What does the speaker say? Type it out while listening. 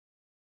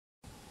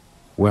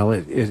Well,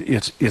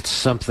 it's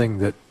something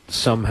that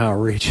somehow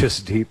reaches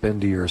deep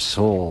into your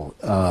soul.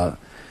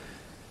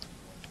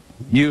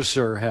 You,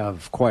 sir,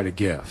 have quite a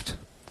gift.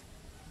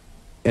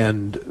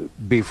 And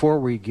before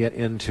we get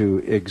into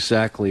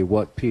exactly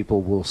what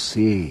people will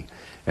see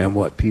and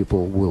what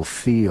people will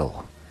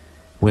feel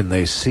when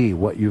they see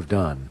what you've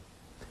done,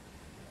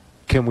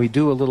 can we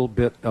do a little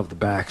bit of the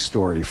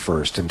backstory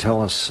first and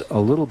tell us a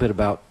little bit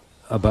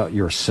about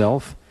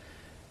yourself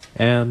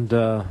and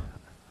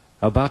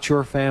about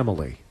your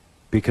family?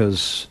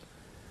 Because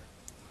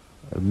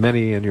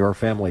many in your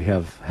family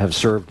have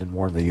served and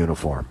worn the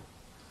uniform.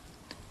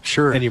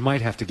 Sure. And you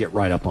might have to get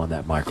right up on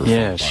that microphone.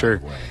 Yeah,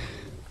 sure.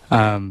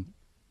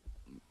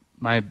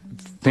 My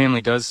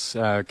family does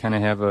kind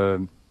of have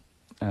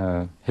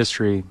a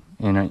history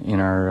in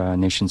our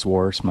nation's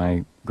wars.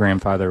 My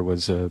grandfather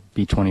was a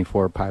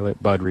B-24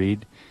 pilot, Bud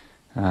Reed.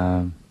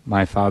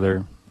 My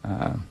father,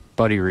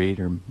 Buddy Reed,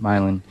 or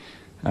Mylan,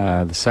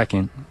 the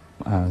second,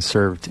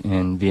 served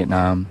in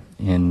Vietnam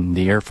in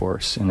the Air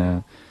Force in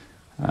a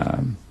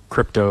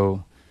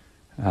crypto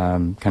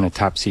kind of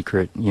top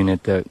secret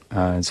unit that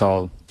is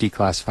all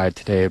declassified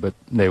today, but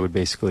they would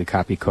basically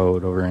copy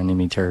code over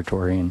enemy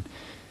territory.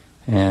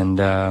 And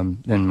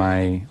then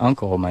my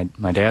uncle,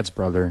 my dad's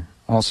brother,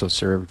 also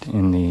served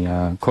in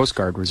the Coast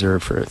Guard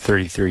Reserve for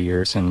 33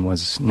 years and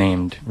was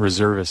named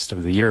Reservist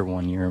of the Year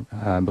one year.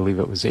 I believe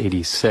it was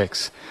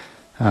 '86.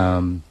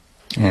 And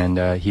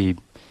he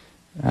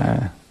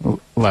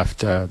left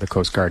the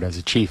Coast Guard as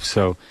a chief.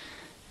 So,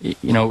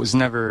 you know, it was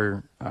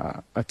never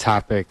a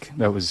topic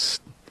that was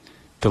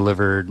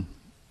delivered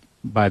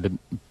by the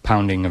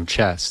pounding of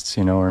chests,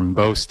 you know, or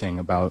boasting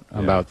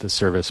about the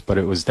service, but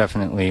it was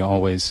definitely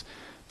always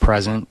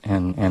present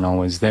and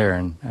always there.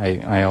 And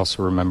I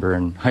also remember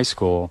in high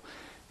school,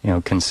 you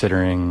know,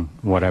 considering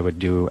what I would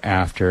do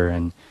after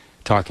and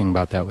talking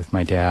about that with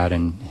my dad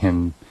and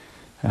him,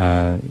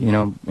 you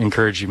know,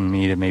 encouraging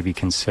me to maybe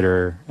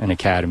consider an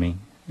academy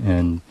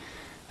and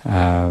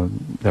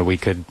that we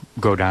could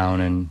go down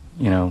and,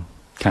 you know,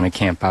 kind of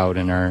camp out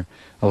in our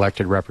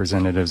elected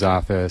representative's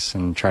office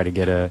and try to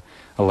get a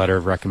letter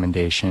of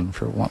recommendation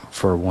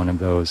for one of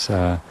those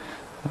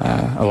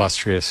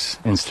illustrious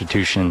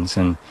institutions.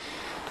 And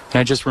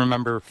I just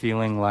remember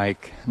feeling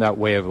like that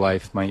way of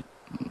life might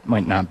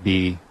not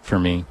be for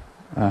me,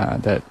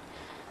 that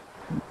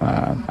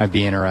I'd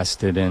be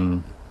interested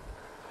in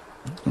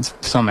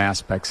some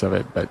aspects of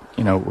it, but,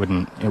 you know,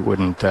 it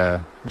wouldn't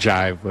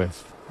jive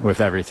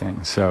with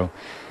everything. So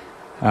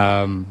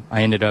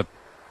I ended up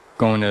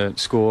going to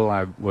school.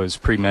 I was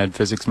pre-med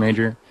physics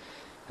major.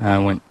 I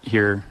went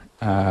here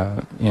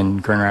in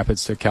Grand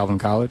Rapids to Calvin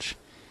College.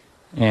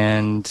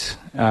 And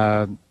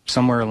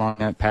somewhere along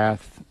that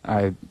path,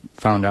 I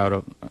found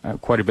out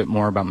quite a bit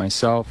more about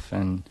myself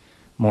and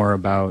more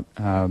about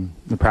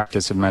the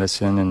practice of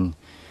medicine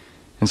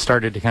and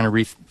started to kind of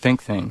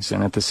rethink things.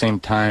 And at the same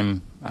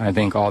time, I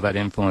think all that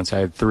influence, I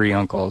had 3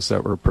 uncles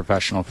that were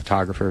professional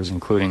photographers,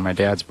 including my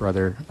dad's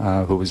brother,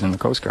 who was in the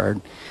Coast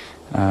Guard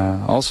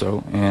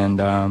also.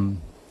 And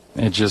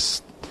it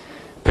just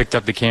picked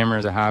up the camera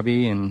as a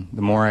hobby, and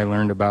the more I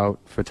learned about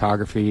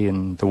photography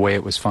and the way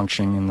it was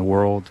functioning in the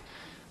world,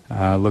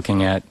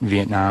 looking at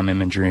Vietnam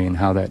imagery and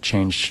how that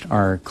changed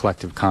our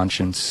collective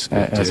conscience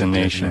as a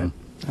nation,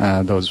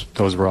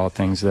 those were all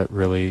things that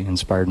really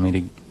inspired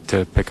me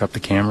to pick up the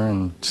camera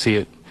and see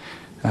it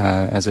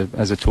as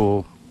a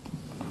tool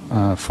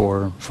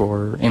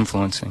for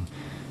influencing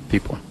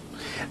people.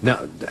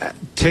 Now,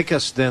 take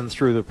us then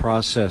through the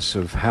process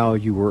of how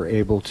you were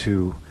able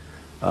to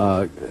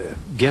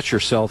get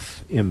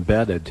yourself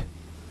embedded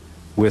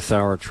with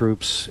our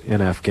troops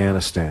in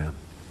Afghanistan.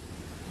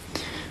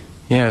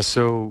 Yeah,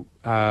 so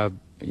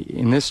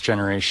in this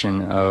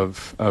generation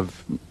of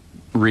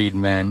Reed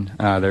men,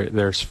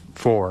 there's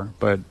 4,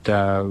 but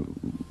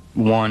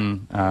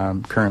one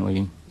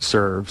currently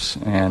serves,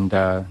 and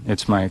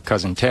it's my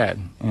cousin Ted.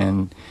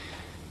 And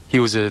he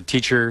was a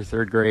teacher,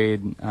 3rd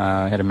grade,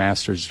 had a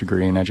master's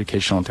degree in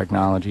educational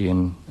technology,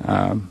 and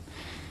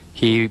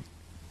he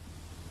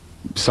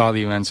saw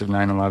the events of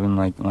 9/11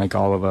 like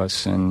all of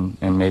us, and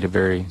made a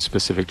very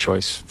specific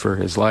choice for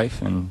his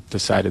life, and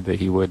decided that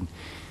he would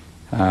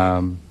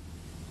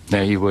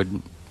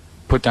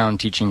put down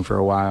teaching for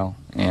a while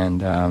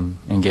and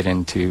get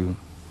into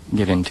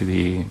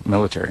the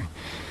military.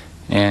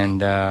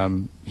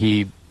 And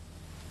he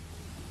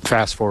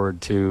fast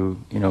forward to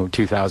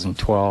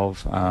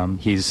 2012.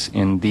 He's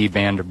in the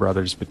Band of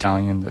Brothers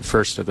Battalion, the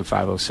 1st of the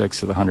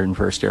 506 of the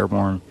 101st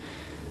Airborne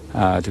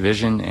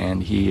Division,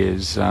 and he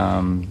is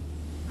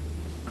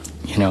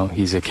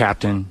he's a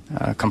captain,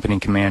 company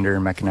commander,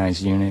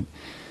 mechanized unit.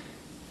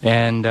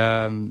 And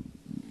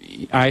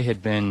I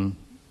had been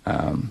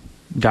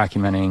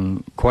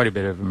documenting quite a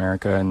bit of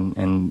America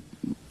and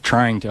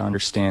trying to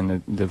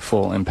understand the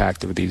full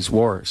impact of these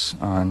wars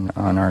on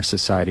our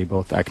society,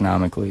 both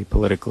economically,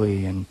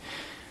 politically, and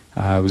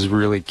I was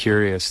really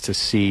curious to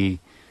see,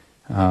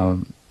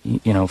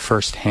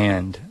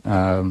 firsthand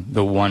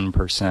the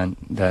 1%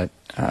 that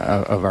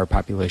of our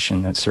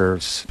population that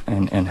serves,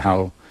 and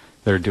how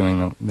they're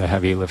doing the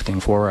heavy lifting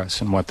for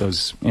us and what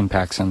those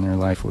impacts on their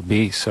life would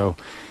be. So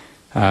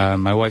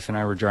my wife and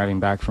I were driving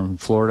back from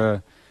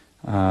Florida,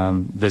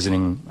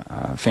 visiting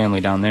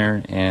family down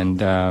there,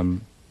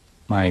 and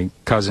my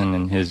cousin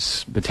and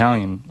his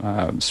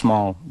battalion,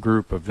 small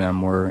group of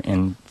them, were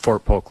in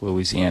Fort Polk,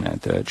 Louisiana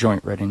at the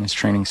Joint Readiness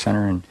Training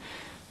Center, and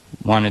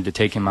wanted to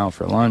take him out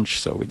for lunch,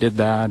 so we did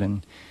that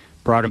and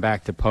brought him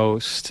back to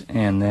post,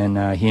 and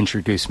then he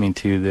introduced me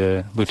to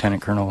the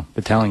Lieutenant Colonel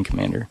Battalion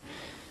Commander.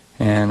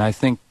 And I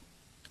think,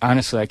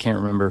 honestly, I can't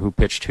remember who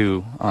pitched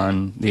who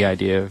on the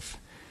idea of,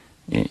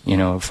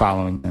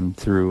 following them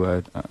through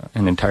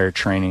an entire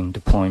training,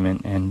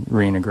 deployment, and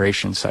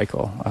reintegration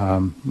cycle.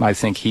 I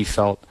think he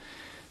felt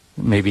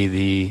maybe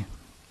the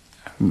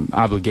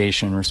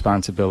obligation,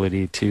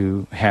 responsibility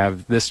to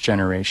have this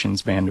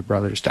generation's Band of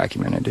Brothers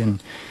documented.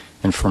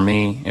 And for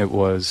me, it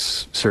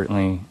was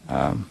certainly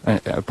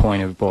a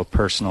point of both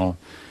personal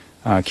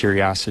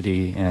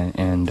curiosity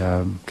and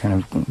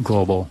kind of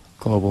global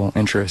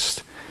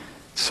interest.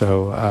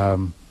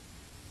 So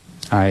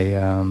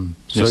I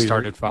just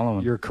started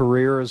following. Your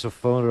career as a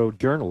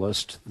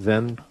photojournalist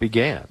then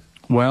began.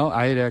 Well,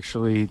 I had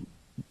actually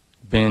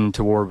been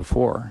to war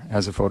before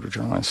as a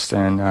photojournalist,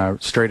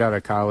 and straight out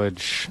of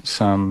college,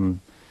 some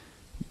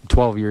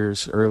 12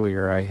 years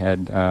earlier, I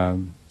had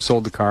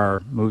sold the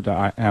car, moved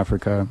to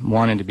Africa,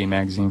 wanted to be a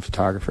magazine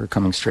photographer,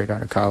 coming straight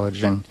out of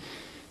college, and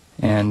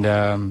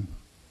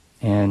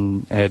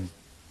had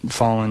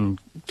fallen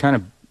kind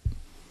of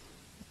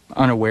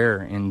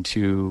unaware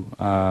into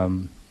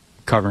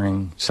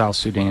covering South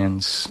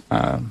Sudan's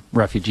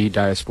refugee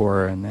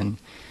diaspora, and then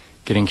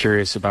getting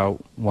curious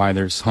about why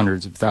there's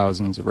hundreds of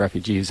thousands of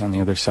refugees on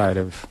the other side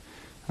of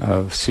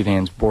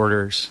Sudan's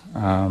borders,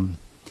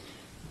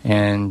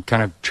 and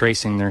kind of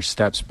tracing their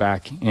steps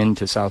back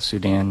into South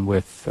Sudan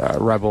with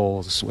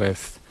rebels,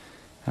 with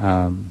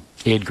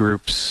aid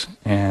groups,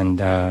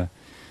 and I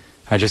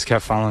just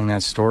kept following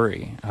that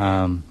story.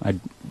 I'd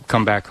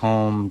come back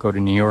home, go to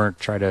New York,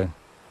 try to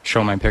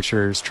show my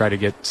pictures, try to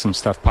get some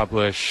stuff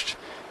published.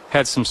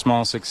 Had some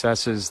small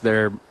successes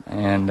there,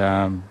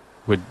 and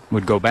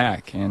would go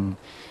back and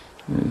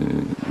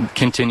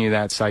continue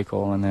that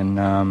cycle. And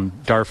then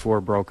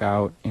Darfur broke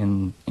out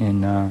in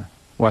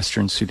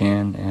Western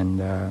Sudan, and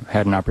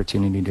had an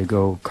opportunity to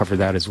go cover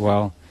that as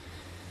well.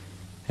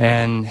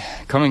 And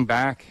coming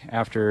back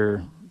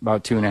after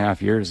about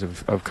 2.5 years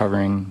of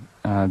covering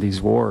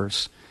these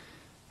wars,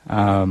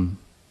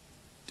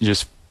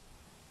 just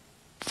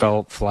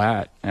fell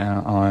flat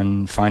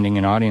on finding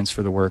an audience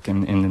for the work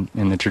in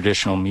the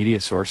traditional media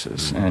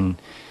sources. Mm-hmm. And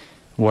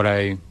what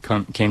I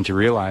came to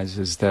realize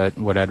is that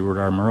what Edward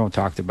R. Murrow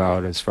talked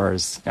about as far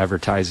as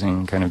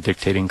advertising, kind of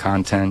dictating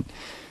content,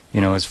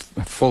 has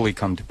fully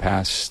come to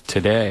pass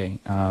today,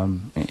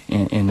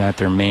 in that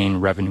their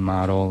main revenue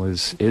model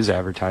is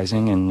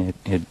advertising, and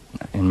it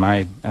in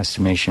my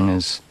estimation,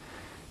 is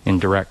in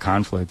direct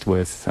conflict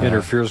with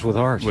interferes with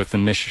art, with the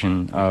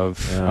mission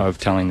of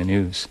telling the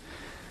news.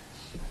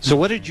 So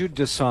what did you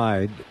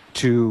decide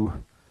to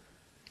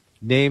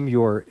name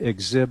your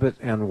exhibit,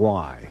 and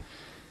why?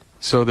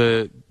 So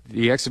the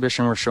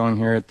exhibition we're showing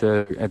here at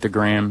the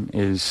Graham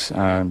is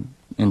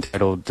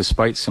entitled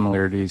 "Despite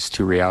Similarities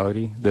to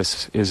Reality,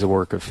 This is a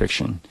Work of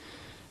Fiction."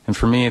 And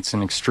for me, it's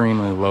an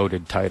extremely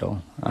loaded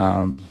title.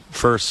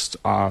 First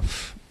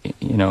off,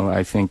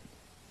 I think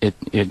it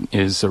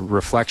is a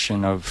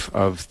reflection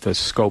of the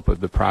scope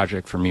of the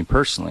project for me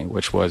personally,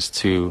 which was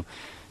to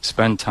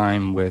spend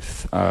time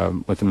with a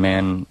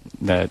man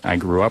that I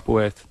grew up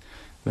with,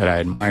 that I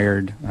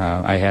admired.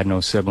 I had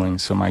no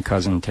siblings, so my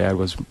cousin Tad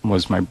was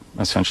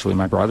essentially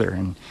my brother,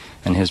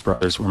 and his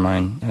brothers were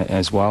mine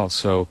as well.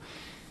 So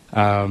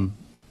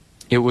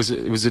it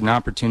was an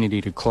opportunity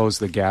to close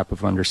the gap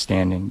of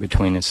understanding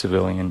between a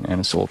civilian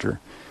and a soldier,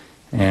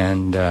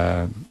 and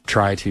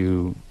try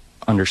to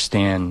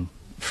understand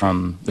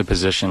from the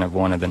position of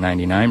one of the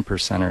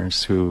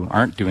 99%ers who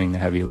aren't doing the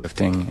heavy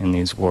lifting in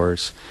these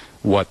wars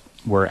what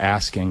we're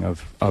asking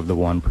of the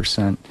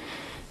 1%.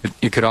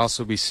 It could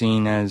also be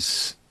seen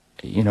as,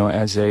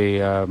 as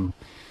a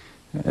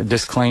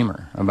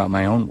disclaimer about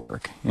my own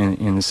work,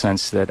 in the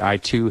sense that I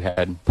too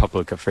had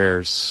public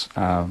affairs,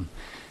 at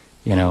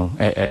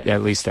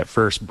least at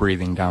first,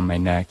 breathing down my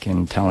neck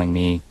and telling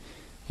me,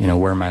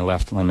 where my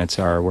left limits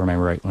are, where my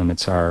right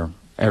limits are,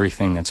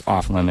 everything that's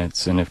off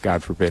limits, and if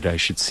God forbid I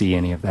should see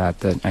any of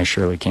that I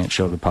surely can't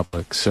show the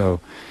public. So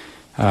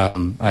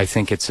I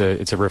think it's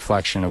a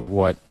reflection of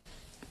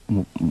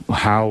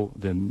how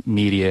the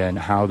media and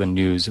how the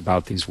news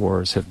about these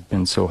wars have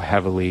been so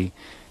heavily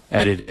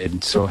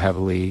edited, so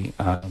heavily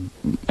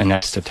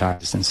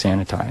anesthetized and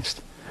sanitized.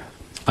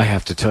 I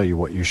have to tell you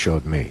what you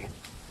showed me,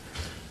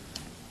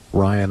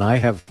 Ryan. I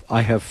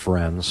have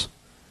friends,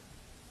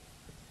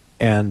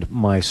 and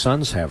my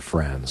sons have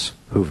friends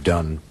who've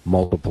done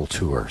multiple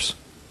tours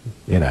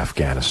in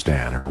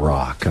Afghanistan,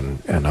 Iraq,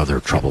 and other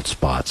troubled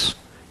spots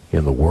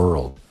in the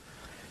world.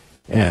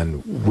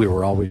 And we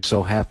were always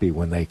so happy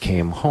when they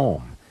came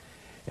home.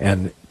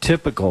 And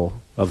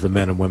typical of the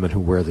men and women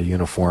who wear the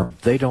uniform,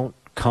 they don't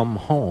come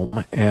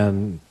home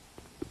and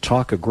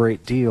talk a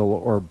great deal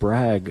or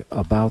brag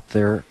about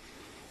their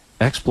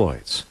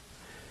exploits.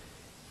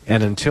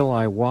 And until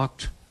I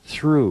walked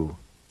through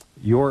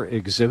your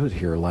exhibit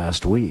here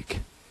last week,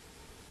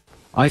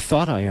 I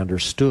thought I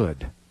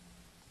understood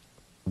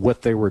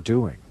what they were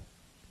doing.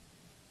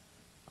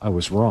 I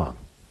was wrong.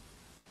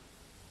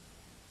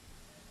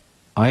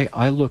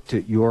 I looked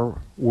at your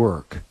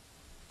work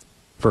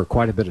for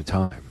quite a bit of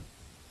time,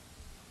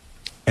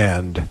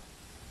 and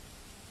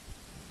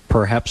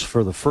perhaps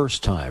for the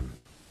first time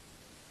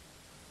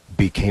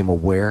became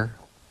aware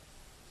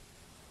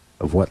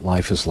of what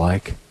life is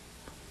like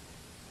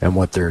and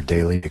what their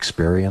daily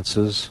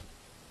experiences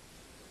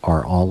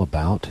are all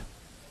about.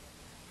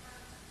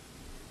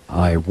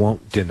 I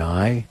won't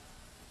deny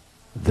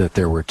that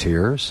there were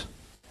tears.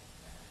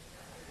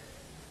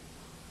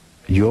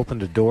 You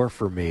opened a door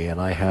for me, and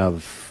I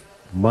have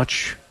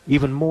much,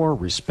 even more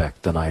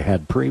respect than I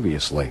had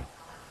previously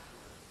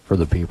for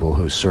the people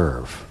who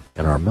serve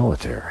in our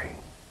military.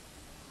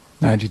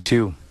 I do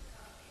too.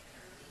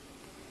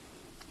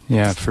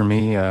 Yeah, for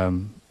me,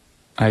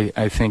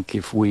 I think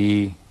if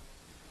we,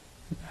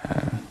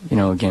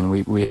 again,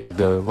 we have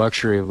the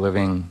luxury of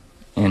living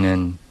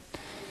in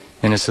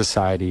a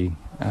society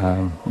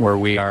where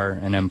we are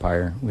an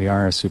empire, we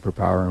are a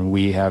superpower, and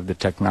we have the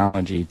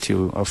technology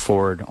to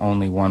afford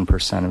only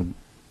 1%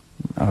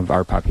 of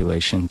our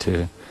population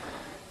to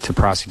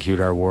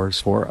prosecute our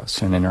wars for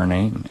us and in our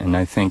name. And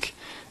I think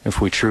if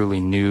we truly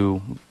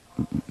knew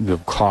the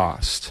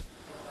cost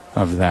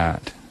of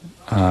that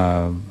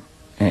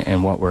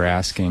and what we're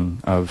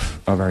asking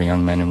of our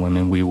young men and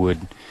women, we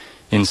would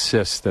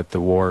insist that the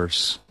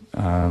wars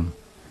that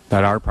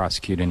are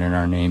prosecuted in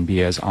our name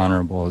be as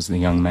honorable as the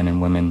young men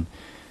and women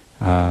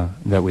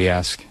that we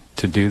ask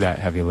to do that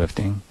heavy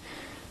lifting.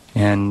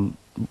 And,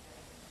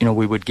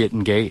 we would get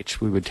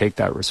engaged. We would take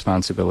that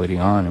responsibility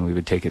on, and we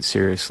would take it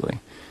seriously.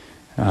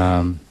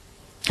 And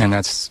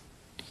that's,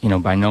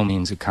 by no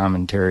means a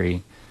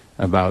commentary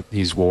about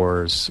these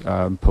wars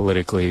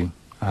politically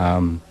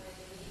in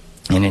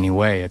any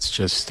way. It's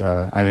just,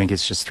 I think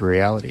it's just the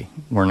reality.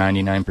 We're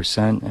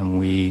 99%, and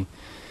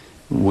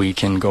we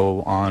can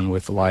go on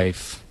with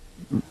life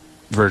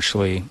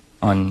virtually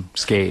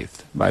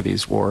unscathed by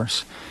these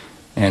wars.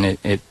 And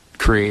it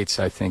creates,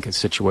 I think, a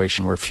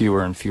situation where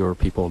fewer and fewer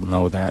people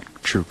know that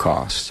true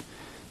cost.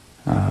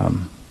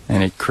 And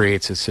it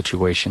creates a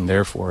situation,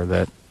 therefore,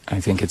 that I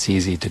think it's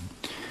easy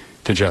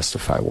to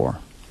justify war.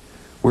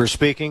 We're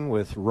speaking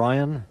with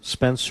Ryan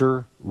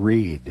Spencer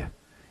Reed.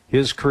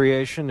 His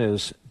creation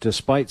is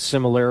Despite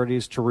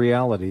Similarities to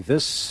Reality.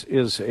 This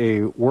is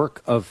a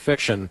work of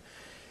fiction,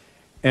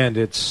 and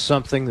it's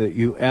something that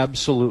you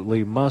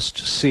absolutely must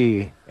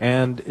see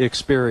and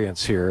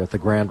experience here at the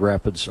Grand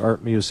Rapids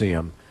Art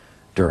Museum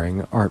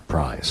during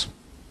ArtPrize.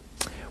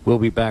 We'll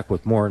be back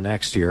with more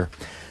next year.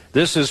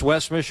 This is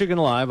West Michigan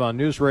Live on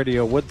News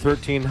Radio Wood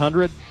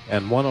 1300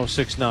 and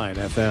 106.9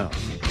 FM.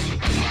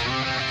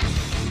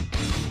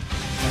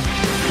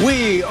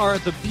 We are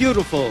at the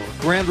beautiful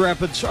Grand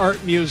Rapids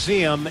Art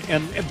Museum,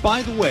 and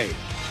by the way,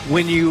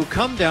 when you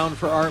come down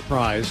for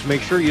ArtPrize,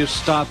 make sure you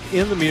stop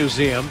in the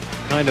museum,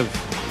 kind of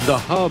the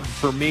hub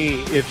for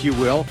me, if you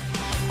will.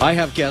 I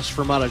have guests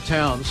from out of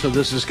town, so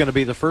this is going to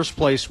be the first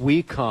place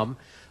we come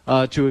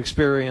to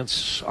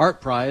experience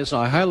ArtPrize.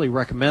 I highly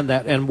recommend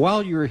that. And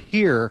while you're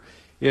here,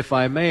 if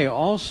I may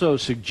also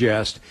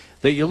suggest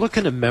that you look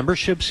into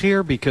memberships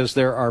here, because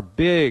there are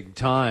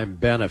big-time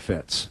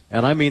benefits,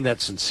 and I mean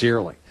that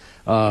sincerely.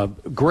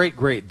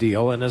 Great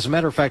deal. And as a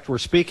matter of fact, we're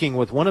speaking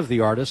with one of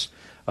the artists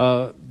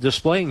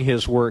displaying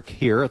his work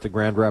here at the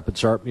Grand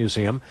Rapids Art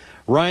Museum,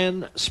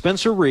 Ryan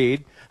Spencer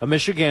Reed, a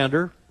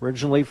Michigander,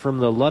 originally from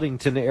the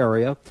Ludington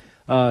area.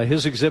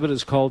 His exhibit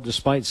is called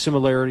Despite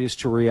Similarities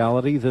to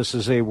Reality. This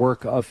is a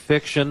work of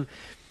fiction,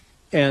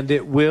 and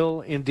it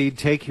will indeed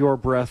take your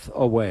breath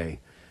away.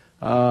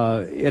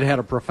 It had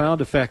a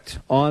profound effect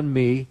on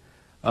me.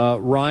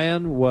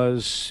 Ryan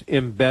was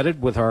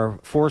embedded with our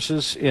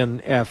forces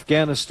in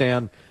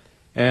Afghanistan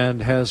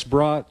and has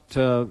brought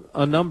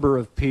a number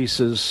of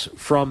pieces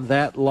from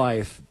that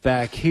life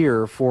back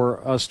here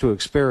for us to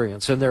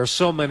experience. And there are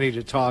so many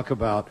to talk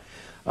about.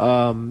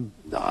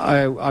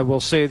 I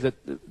will say that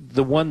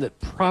the one that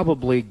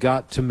probably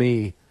got to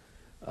me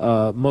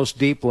most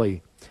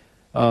deeply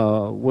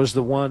was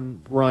the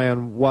one,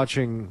 Ryan,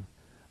 watching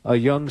a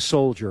young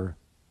soldier,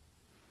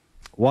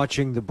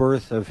 watching the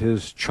birth of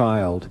his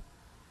child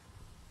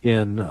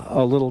in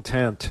a little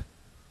tent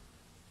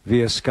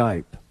via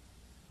Skype.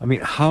 I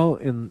mean, how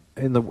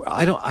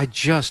I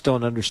just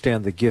don't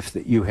understand the gift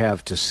that you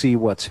have to see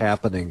what's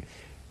happening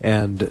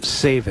and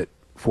save it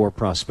for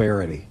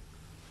prosperity.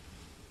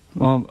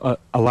 Well,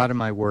 a lot of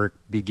my work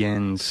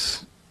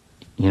begins,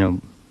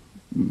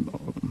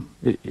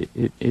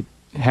 it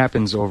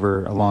happens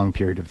over a long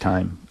period of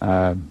time.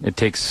 It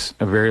takes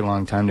a very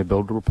long time to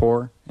build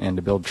rapport and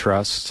to build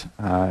trust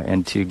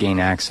and to gain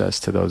access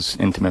to those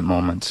intimate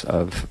moments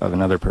of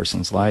another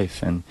person's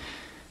life. And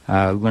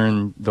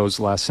learn those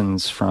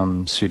lessons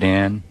from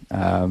Sudan,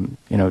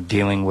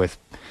 dealing with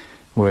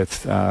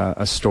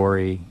a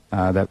story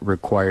that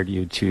required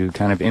you to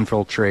kind of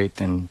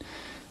infiltrate and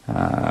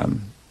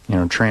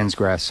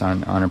transgress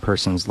on a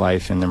person's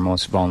life in their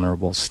most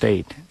vulnerable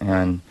state.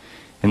 And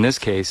in this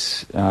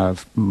case,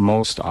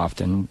 most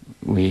often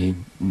we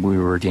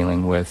were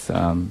dealing with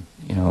a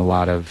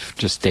lot of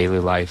just daily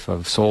life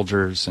of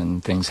soldiers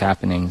and things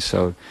happening.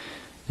 So,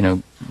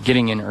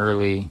 getting in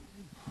early,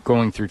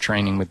 going through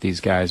training with these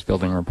guys,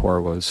 building rapport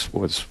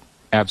was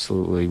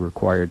absolutely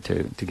required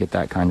to get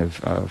that kind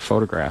of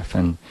photograph.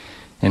 And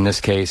in this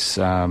case,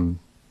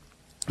 seeing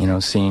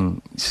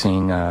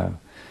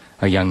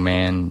a young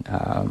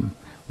man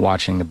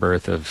watching the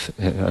birth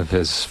of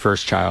his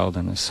first child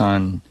and a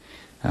son,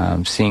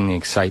 seeing the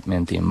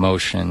excitement, the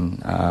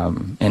emotion,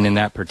 and in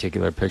that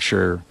particular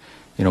picture,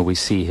 we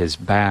see his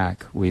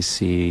back, we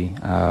see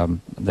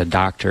the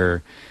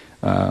doctor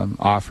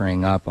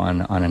offering up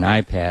on an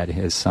iPad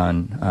his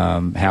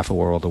son half a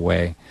world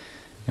away,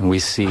 and we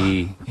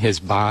see his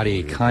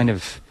body kind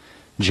of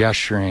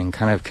gesturing,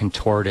 kind of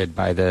contorted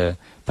by the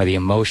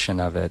emotion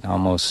of it,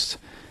 almost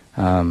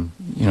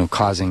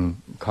causing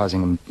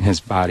his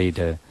body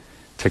to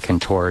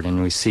contort,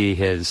 and we see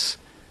his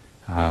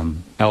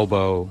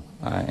elbow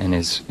in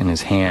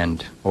his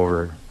hand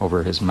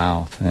over his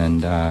mouth,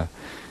 and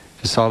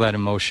just all that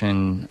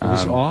emotion. It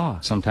was awe.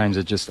 Sometimes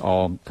it just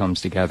all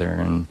comes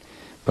together,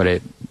 but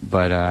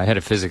I had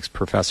a physics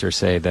professor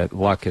say that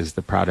luck is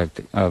the product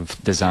of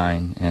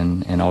design,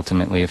 and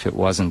ultimately, if it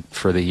wasn't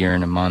for the year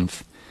and a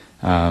month,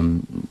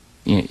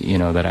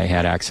 that I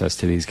had access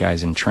to these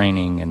guys in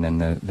training, and then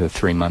the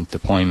 3-month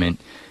deployment,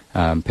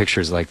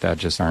 pictures like that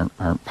just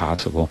aren't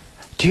possible.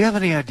 Do you have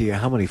any idea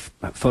how many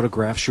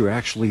photographs you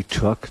actually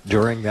took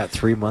during that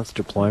 3-month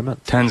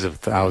deployment? Tens of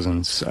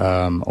thousands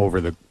over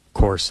the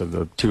course of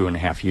the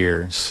 2.5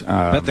 years.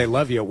 Bet they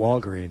love you at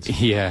Walgreens.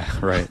 Yeah,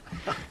 right.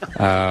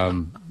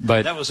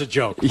 But that was a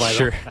joke. By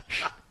sure.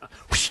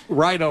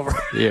 Right over.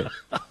 Yeah,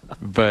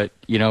 but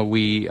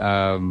we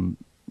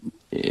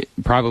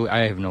probably,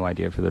 I have no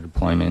idea for the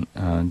deployment.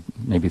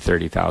 Maybe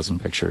 30,000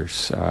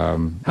 pictures.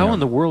 How in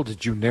the world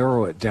did you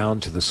narrow it down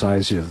to the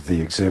size of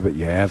the exhibit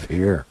you have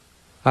here?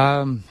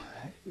 A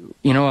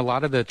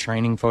lot of the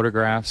training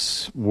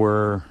photographs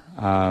were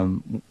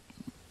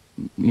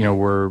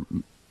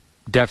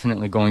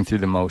definitely going through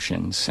the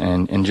motions,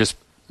 and just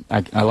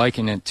I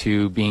liken it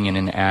to being in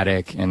an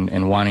attic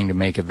and wanting to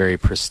make a very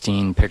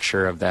pristine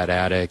picture of that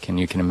attic, and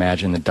you can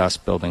imagine the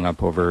dust building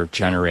up over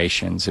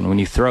generations, and when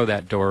you throw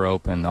that door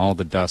open, all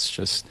the dust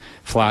just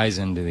flies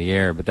into the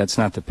air. But that's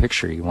not the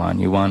picture you want.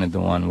 You wanted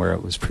the one where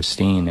it was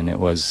pristine, and it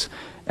was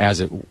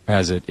as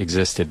it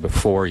existed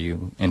before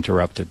you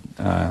interrupted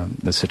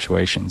the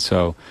situation.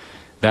 So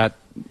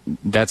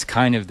that's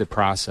kind of the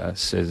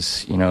process.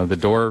 Is the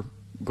door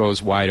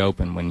goes wide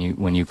open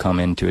when you come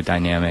into a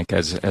dynamic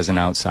as an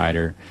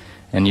outsider,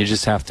 and you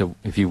just have to,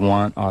 if you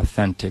want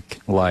authentic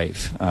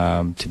life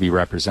to be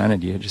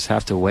represented, you just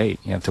have to wait.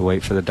 You have to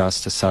wait for the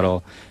dust to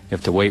settle. You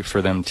have to wait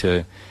for them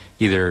to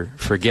either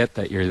forget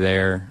that you're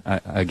there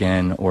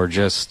again, or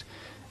just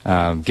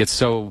get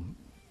so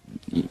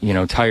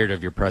tired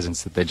of your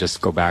presence that they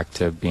just go back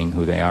to being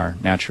who they are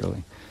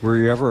naturally. Were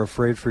you ever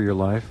afraid for your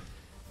life?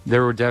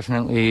 There were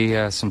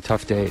definitely some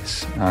tough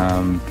days,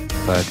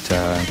 but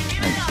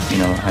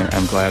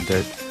I'm glad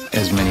that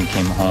as many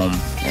came home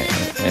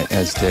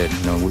as did.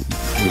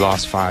 We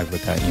lost 5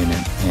 with that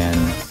unit, and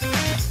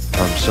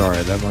I'm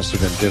sorry, that must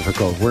have been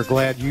difficult. We're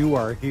glad you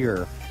are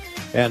here,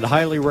 and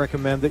highly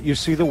recommend that you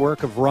see the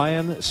work of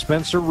Ryan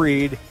Spencer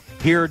Reed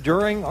here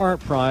during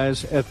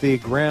ArtPrize at the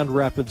Grand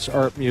Rapids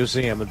Art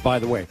Museum. And by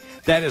the way,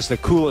 that is the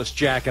coolest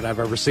jacket I've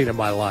ever seen in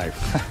my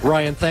life.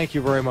 Ryan, thank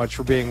you very much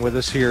for being with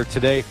us here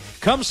today.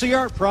 Come see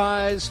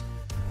ArtPrize.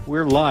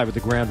 We're live at the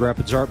Grand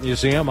Rapids Art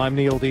Museum. I'm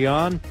Neil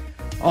Dion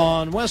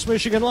on West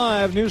Michigan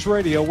Live News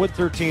Radio with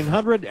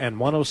 1300 and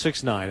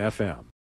 106.9 FM.